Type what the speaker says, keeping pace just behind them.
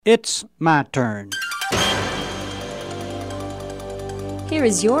It's my turn. Here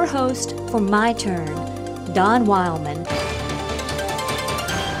is your host for My Turn, Don Wildman.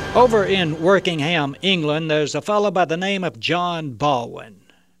 Over in Workingham, England, there's a fellow by the name of John Baldwin.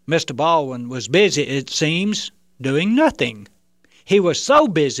 Mr. Baldwin was busy, it seems, doing nothing. He was so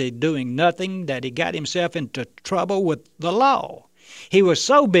busy doing nothing that he got himself into trouble with the law. He was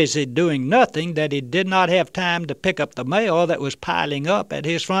so busy doing nothing that he did not have time to pick up the mail that was piling up at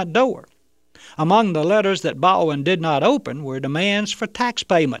his front door. Among the letters that Baldwin did not open were demands for tax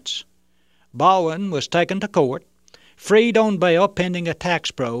payments. Baldwin was taken to court, freed on bail pending a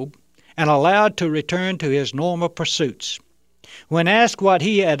tax probe, and allowed to return to his normal pursuits. When asked what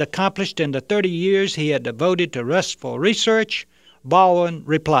he had accomplished in the 30 years he had devoted to restful research, Baldwin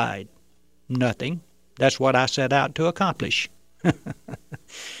replied, "Nothing. That's what I set out to accomplish."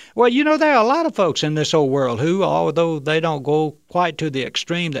 Well, there are a lot of folks in this old world who, although they don't go quite to the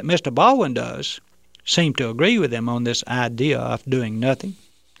extreme that Mr. Baldwin does, seem to agree with him on this idea of doing nothing.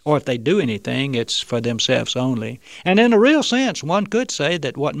 Or if they do anything, it's for themselves only. And in a real sense, one could say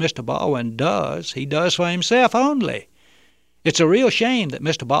that what Mr. Baldwin does, he does for himself only. It's a real shame that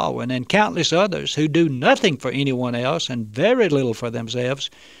Mr. Baldwin and countless others who do nothing for anyone else and very little for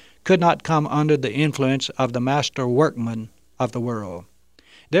themselves could not come under the influence of the master workman of the world.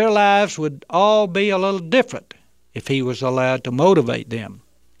 Their lives would all be a little different if he was allowed to motivate them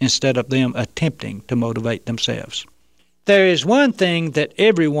instead of them attempting to motivate themselves. There is one thing that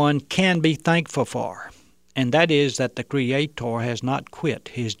everyone can be thankful for, and that is that the Creator has not quit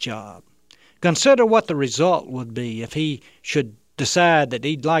his job. Consider what the result would be if he should decide that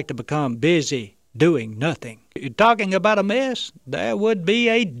he'd like to become busy doing nothing. You're talking about a mess? There would be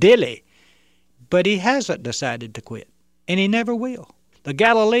a dilly. But he hasn't decided to quit, and he never will. The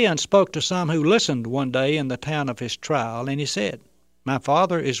Galilean spoke to some who listened one day in the town of his trial, and he said, "My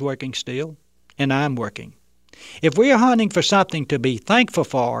Father is working still, and I'm working." If we are hunting for something to be thankful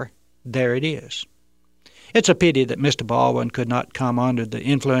for, there it is. It's a pity that Mr. Baldwin could not come under the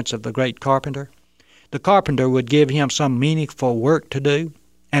influence of the great carpenter. The carpenter would give him some meaningful work to do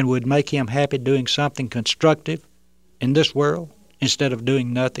and would make him happy doing something constructive in this world instead of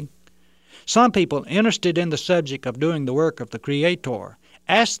doing nothing. Some people interested in the subject of doing the work of the Creator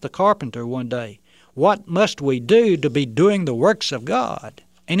asked the carpenter one day, "What must we do to be doing the works of God?"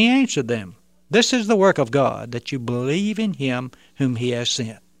 And he answered them, "This is the work of God, that you believe in him whom he has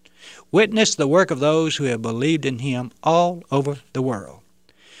sent." Witness the work of those who have believed in him all over the world.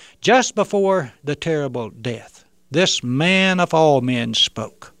 Just before the terrible death, this man of all men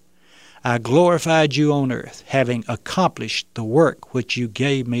spoke, "I glorified you on earth, having accomplished the work which you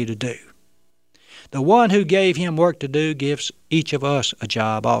gave me to do." The one who gave him work to do gives each of us a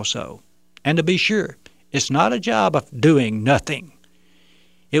job also. And to be sure, it's not a job of doing nothing.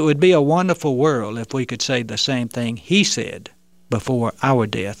 It would be a wonderful world if we could say the same thing he said before our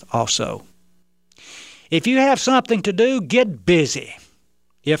death also. If you have something to do, get busy.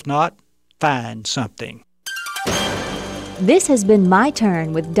 If not, find something. This has been My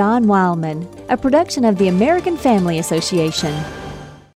Turn with Don Wildman, a production of the American Family Association.